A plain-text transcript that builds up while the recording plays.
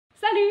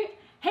Salut!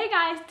 Hey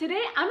guys,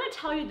 today I'm going to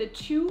tell you the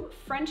 2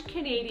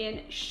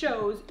 French-Canadian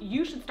shows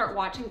you should start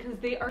watching because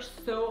they are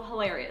so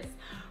hilarious.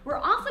 We're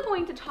also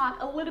going to talk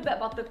a little bit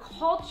about the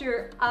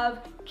culture of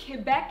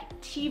Quebec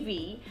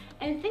TV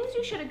and things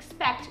you should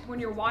expect when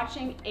you're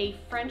watching a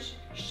French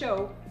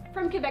show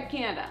from Quebec,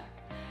 Canada.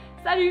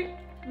 Salut!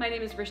 My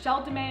name is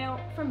Rochelle DeMeo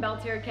from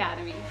Belter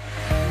Academy.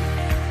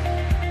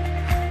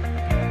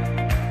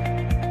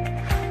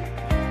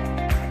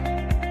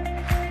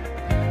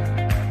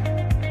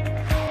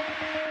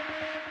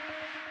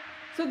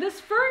 So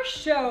this first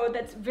show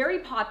that's very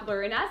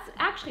popular, and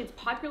actually it's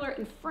popular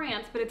in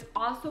France, but it's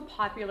also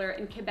popular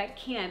in Quebec,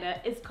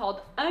 Canada, is called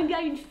Un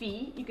Gars, une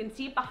Fille. You can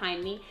see it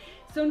behind me.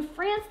 So in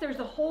France, there's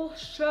a whole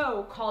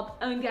show called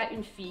Un Gars,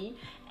 une Fille.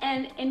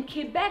 And in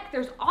Quebec,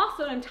 there's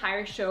also an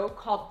entire show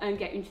called Un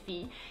Gars, une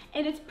Fille.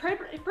 And it's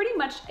pretty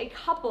much a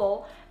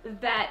couple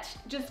that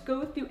just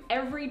go through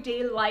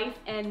everyday life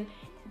and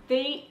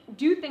they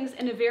do things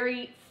in a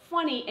very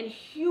funny and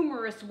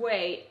humorous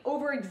way,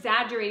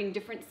 over-exaggerating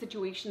different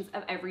situations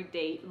of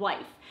everyday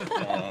life.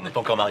 On n'est pas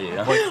encore mariés,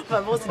 hein?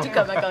 Enfin bon, c'est tout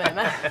comme quand même.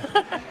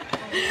 Hein.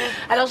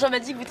 Alors Jean m'a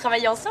dit que vous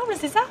travaillez ensemble,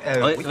 c'est ça?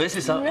 Oui, c'est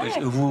ça. Ouais.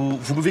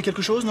 Vous buvez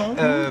quelque chose, non?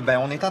 Ben,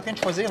 on est en train de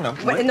choisir, là.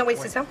 Ouais, non, oui,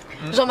 c'est ça.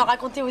 Jean m'a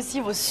raconté aussi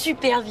vos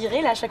super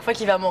virées, là, à chaque fois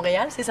qu'il va à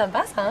Montréal. C'est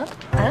sympa, ça,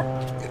 hein?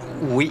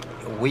 Oui.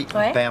 Ouais.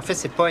 Ben, en fait,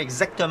 c'est pas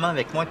exactement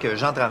avec moi que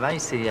Jean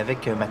travaille, c'est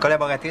avec ma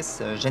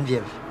collaboratrice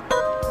Geneviève.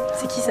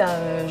 C'est qui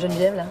ça,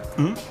 Geneviève, là?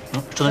 Non,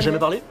 je t'en ai jamais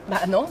parlé?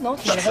 Bah non, tu m'en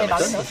as jamais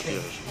parlé, non.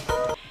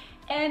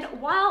 And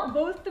while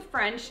both the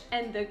French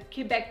and the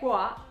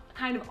Québécois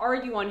kind of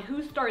argue on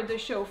who started the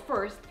show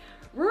first,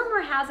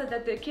 rumor has it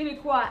that the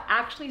Québécois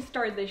actually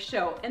started this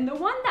show. And the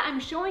one that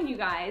I'm showing you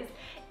guys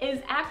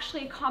is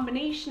actually a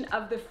combination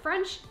of the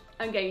French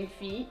Un Gars, une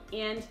Fille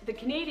and the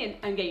Canadian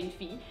Un Gars, une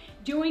Fille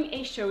doing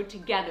a show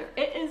together.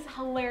 It is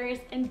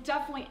hilarious and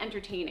definitely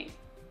entertaining.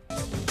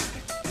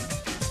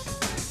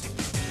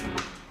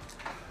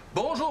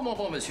 Bonjour mon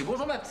bon monsieur,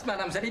 bonjour ma petite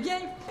madame, vous allez bien?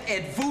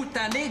 Êtes-vous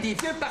tanné des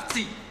vieux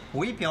partis?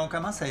 Oui, puis on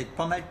commence à être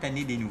pas mal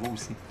tanné des nouveaux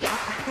aussi.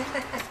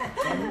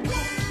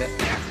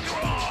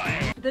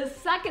 The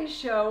second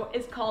show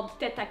is called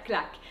Têtes à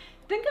Claques.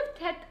 Think of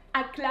Têtes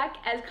à Claques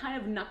as kind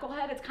of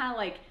knucklehead. It's kind of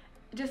like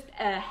just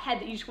a head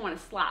that you just want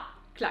to slap,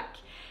 claque.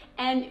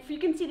 And if you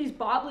can see these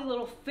bobbly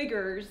little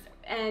figures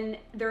and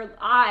their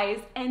eyes,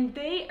 and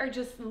they are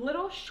just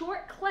little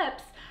short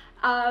clips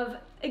of,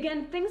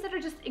 again, things that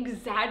are just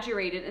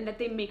exaggerated and that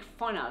they make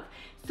fun of.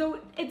 So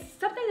it's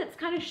something that's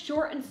kind of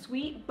short and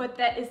sweet, but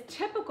that is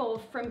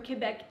typical from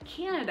Quebec,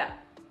 Canada.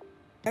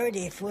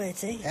 Des fois,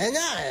 tu sais.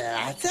 Non,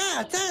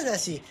 attends, là,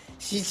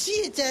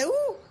 c'est-tu était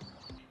où?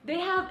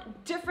 They have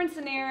different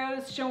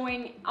scenarios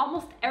showing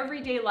almost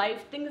everyday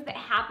life, things that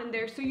happen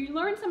there, so you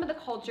learn some of the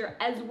culture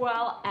as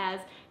well as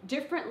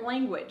different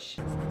language.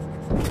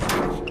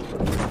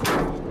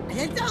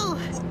 Attends!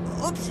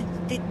 Oups,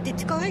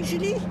 t'es-tu correct,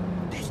 Julie?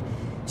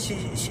 Je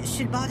suis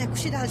sur le bord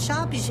d'accoucher dans le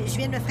char, puis je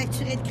viens de me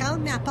fracturer le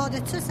crâne, mais à part de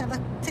ça va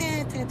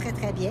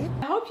très bien.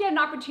 I hope you had an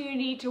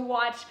opportunity to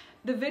watch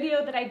the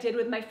video that I did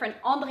with my friend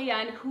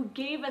Andriane, who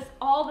gave us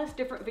all this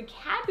different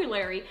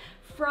vocabulary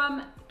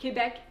from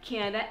Quebec,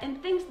 Canada,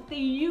 and things that they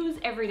use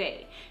every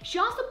day. She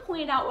also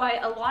pointed out why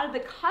a lot of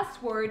the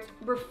cuss words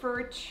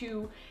refer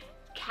to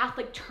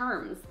Catholic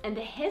terms and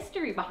the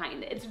history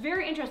behind it. It's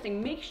very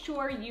interesting. Make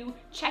sure you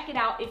check it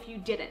out if you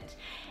didn't.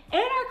 In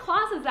our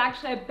classes,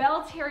 actually, at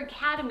Belter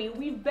Academy,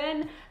 we've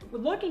been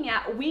looking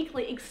at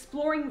weekly,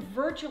 exploring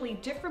virtually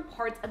different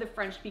parts of the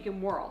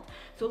French-speaking world.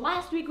 So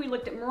last week we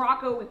looked at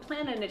Morocco. We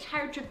planned an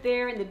entire trip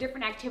there and the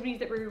different activities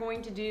that we were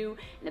going to do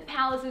and the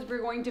palaces we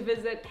were going to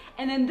visit.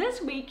 And then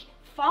this week,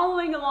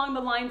 following along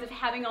the lines of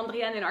having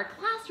Andriane in our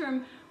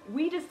classroom,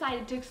 we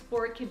decided to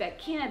explore Quebec,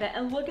 Canada,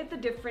 and look at the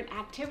different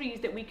activities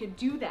that we could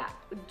do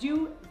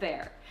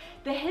there.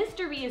 The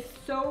history is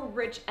so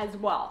rich as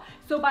well.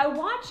 So by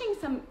watching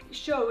some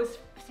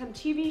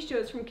TV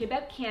shows from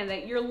Quebec,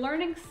 Canada, you're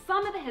learning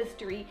some of the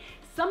history,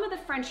 some of the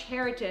French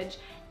heritage,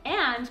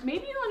 and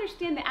maybe you'll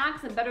understand the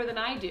accent better than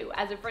I do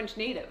as a French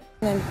native.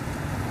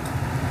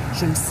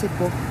 Je ne sais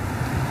pas.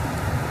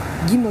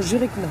 Guy m'a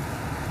juré que non.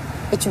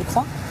 Et tu le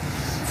crois?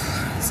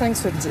 5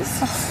 sur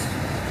 10.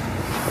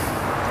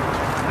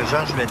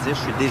 Genre, je vais dire,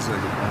 je suis désolé,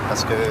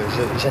 parce que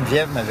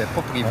Geneviève m'avait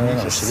pas prévenu.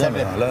 Je sais bien,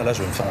 mais là,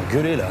 je vais me faire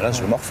engueuler, là,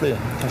 je vais morfler.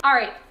 All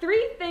right,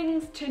 3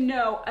 things to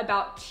know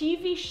about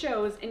TV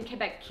shows in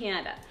Quebec,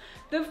 Canada.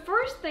 The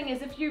first thing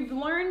is if you've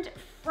learned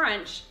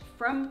French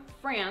from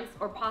France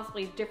or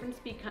possibly a different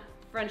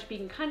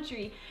French-speaking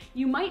country,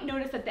 you might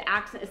notice that the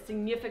accent is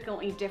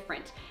significantly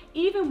different.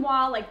 Even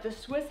while like the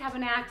Swiss have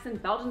an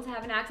accent, Belgians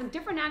have an accent,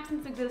 different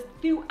accents exist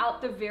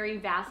throughout the very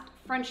vast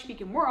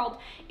French-speaking world.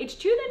 It's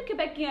true that in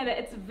Quebec, Canada,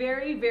 it's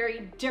very,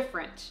 very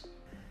different.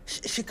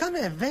 C'est comme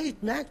un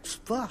vêtement que tu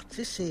portes,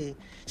 tu sais,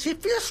 c'est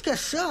plus que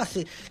ça,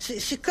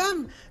 c'est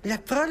comme le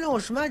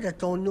prolongement de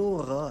ton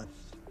aura.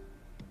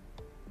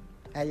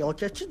 Hey, on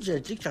t'a-tu déjà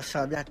dit que tu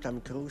ressemblais à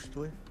Tom Cruise,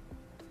 toi?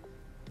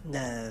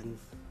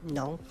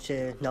 Non,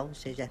 c'est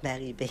jamais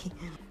arrivé.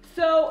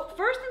 So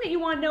first thing that you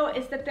want to know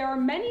is that there are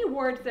many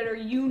words that are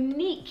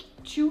unique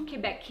to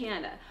Quebec,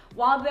 Canada.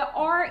 While there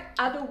are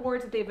other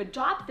words that they've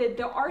adopted,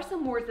 there are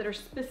some words that are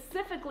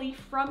specifically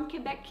from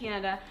Quebec,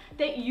 Canada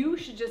that you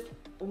should just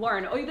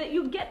learn, or that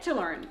you get to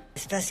learn.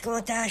 C'est parce qu'on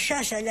est en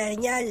chasse à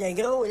l'orignal, le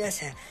gros, là,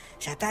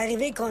 ça peut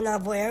arriver qu'on en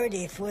voit un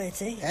des fois,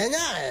 tu sais. Non,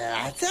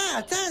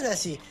 attends, là,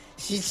 c'est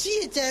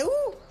était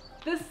où?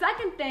 The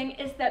second thing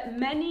is that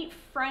many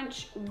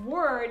French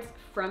words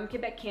from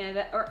Quebec,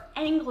 Canada are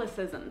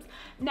anglicisms.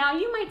 Now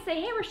you might say,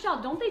 hey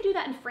Rochelle, don't they do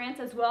that in France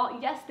as well?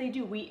 Yes, they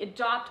do. We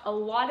adopt a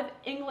lot of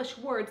English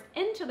words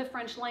into the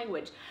French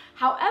language.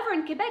 However,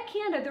 in Quebec,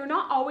 Canada, they're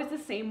not always the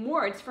same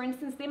words. For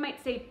instance, they might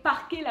say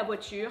parquer la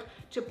voiture,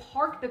 to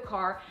park the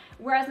car,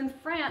 whereas in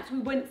France, we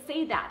wouldn't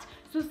say that.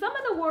 So some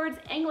of the words,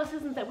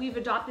 anglicisms that we've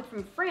adopted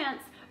from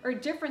France are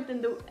different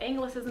than the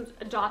anglicisms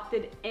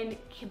adopted in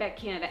Quebec,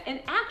 Canada.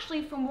 And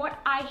actually, from what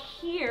I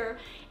hear,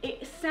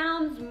 it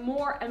sounds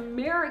more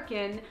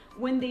American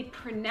when they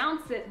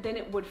pronounce it than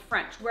it would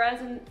French.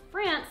 Whereas in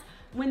France,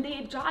 when they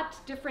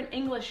adopt different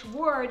English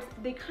words,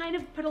 they kind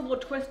of put a little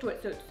twist to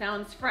it so it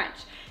sounds French.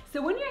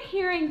 So when you're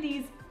hearing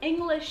these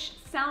English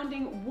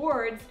sounding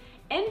words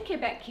in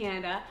Quebec,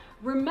 Canada,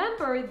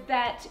 remember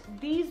that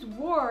these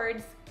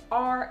words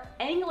are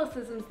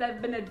anglicisms that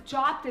have been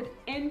adopted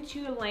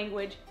into the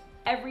language,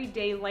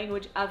 everyday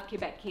language of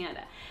Quebec,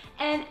 Canada.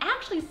 And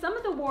actually some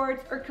of the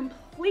words are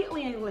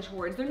completely English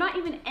words. They're not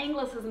even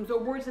anglicisms or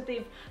words that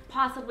they've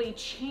possibly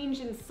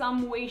changed in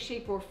some way,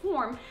 shape, or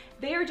form.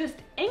 They are just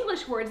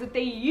English words that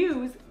they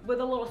use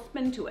with a little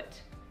spin to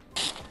it.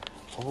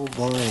 Oh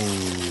boy,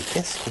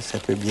 qu'est-ce que ça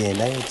peut bien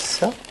être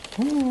ça?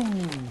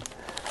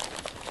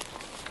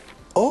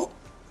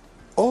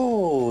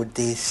 Oh,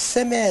 des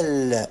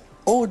semelles,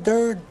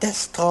 odor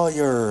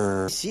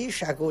destroyer. Ici, je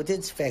suis à côté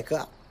du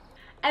pick-up.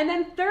 And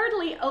then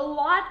thirdly, a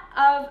lot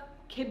of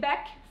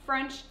Quebec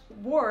French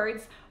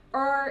words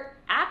are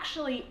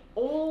actually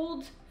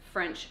old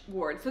French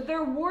words. So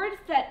they're words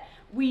that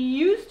we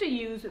used to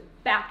use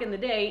back in the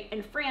day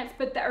in France,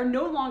 but that are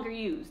no longer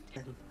used.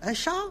 Un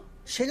char,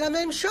 c'est la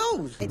même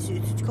chose.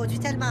 Tu conduis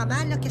tellement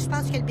mal là, que je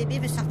pense que le bébé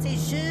veut sortir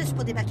juste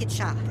pour débarquer de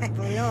char.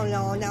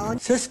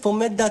 Ça, c'est pour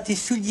mettre dans tes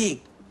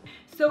souliers.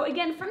 So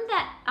again, from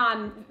that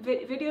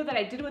video that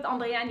I did with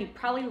Andréane, you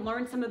probably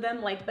learned some of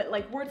them, like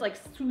words like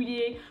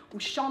soulier or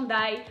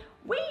chandail.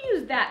 We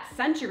used that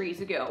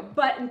centuries ago,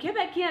 but in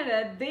Quebec,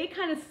 Canada, they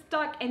kind of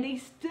stuck and they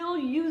still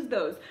use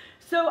those.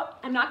 So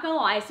I'm not gonna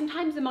lie,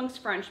 sometimes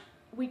amongst French,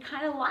 we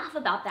kind of laugh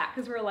about that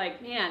because we're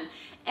like, man.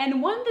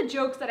 And one of the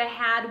jokes that I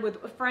had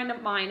with a friend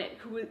of mine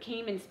who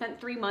came and spent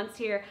 3 months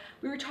here,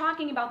 we were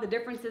talking about the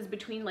differences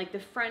between like the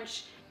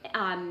French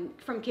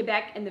from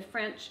Quebec and the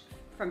French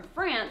from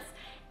France.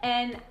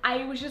 And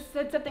I was just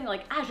said something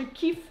like, ah, je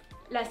kiffe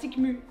la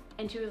musique.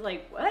 And she was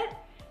like, what?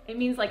 It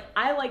means like,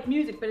 I like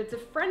music, but it's a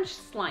French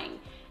slang.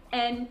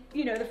 And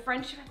you know, the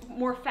French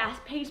more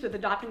fast paced with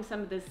adopting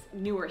some of this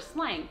newer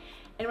slang.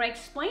 And when I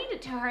explained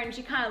it to her and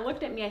she kind of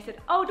looked at me, I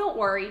said, oh, don't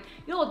worry,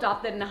 you'll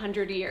adopt that in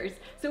 100 years.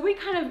 So we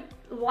kind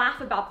of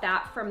laugh about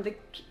that from the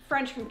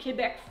French from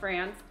Quebec,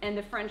 France, and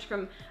the French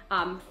from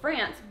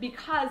France,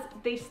 because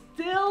they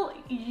still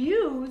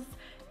use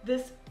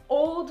this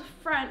old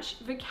French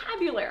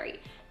vocabulary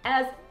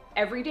as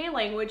everyday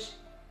language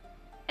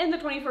in the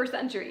 21st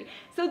century.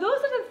 So those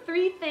are the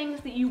 3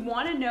 things that you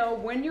want to know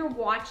when you're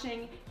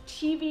watching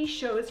TV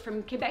shows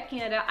from Quebec,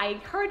 Canada. I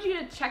encourage you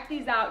to check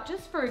these out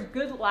just for a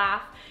good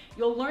laugh.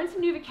 You'll learn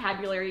some new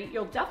vocabulary.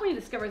 You'll definitely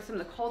discover some of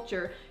the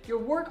culture.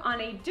 You'll work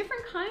on a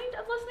different kind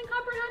of listening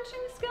comprehension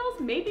skills.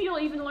 Maybe you'll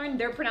even learn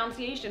their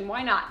pronunciation.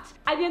 Why not?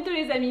 À bientôt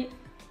les amis.